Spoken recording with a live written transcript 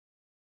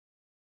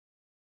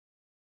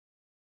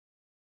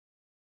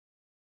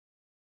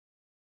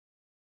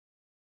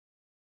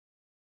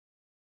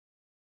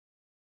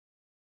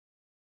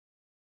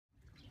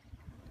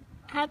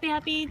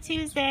Happy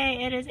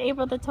Tuesday. It is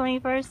April the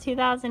 21st,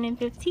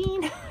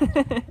 2015.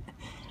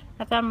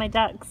 I found my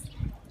ducks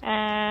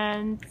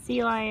and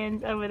sea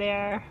lions over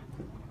there.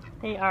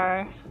 They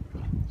are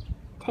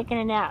taking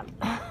a nap.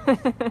 I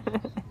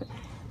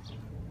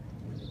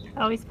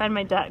always find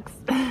my ducks.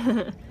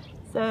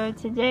 So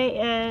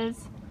today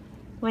is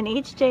when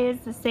each day is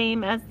the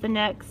same as the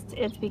next.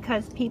 It's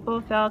because people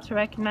fail to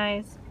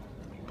recognize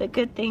the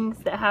good things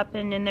that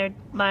happen in their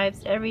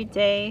lives every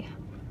day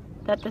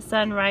that the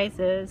sun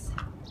rises.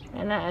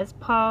 And that is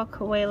Paulo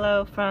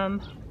Coelho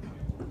from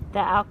The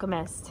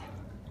Alchemist,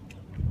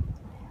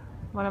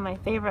 one of my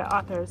favorite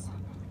authors.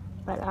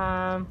 But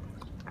I'm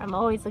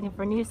always looking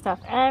for new stuff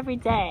every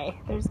day.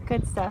 There's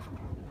good stuff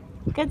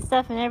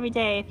in every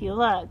day if you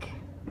look.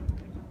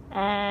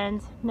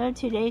 And no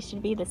 2 days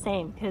should be the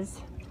same,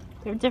 because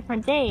they're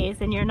different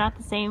days and you're not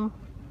the same.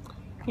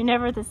 You're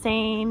never the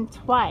same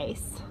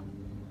twice.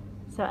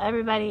 So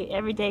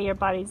every day your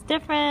body's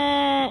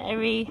different,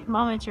 every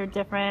moment you're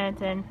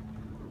different, and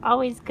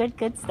always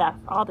good stuff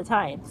all the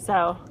time.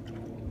 So,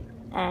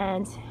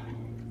 and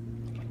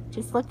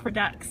just look for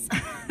ducks.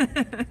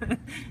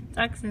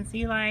 Ducks and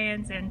sea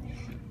lions, and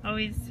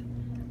always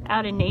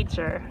out in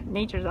nature.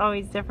 Nature's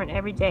always different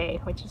every day,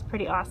 which is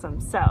pretty awesome.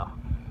 So,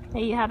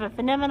 may you have a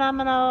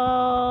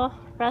phenomenal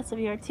rest of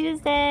your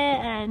Tuesday,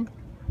 and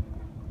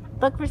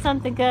look for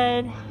something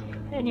good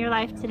in your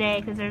life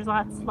today, because there's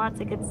lots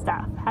of good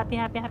stuff.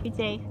 Happy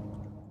day.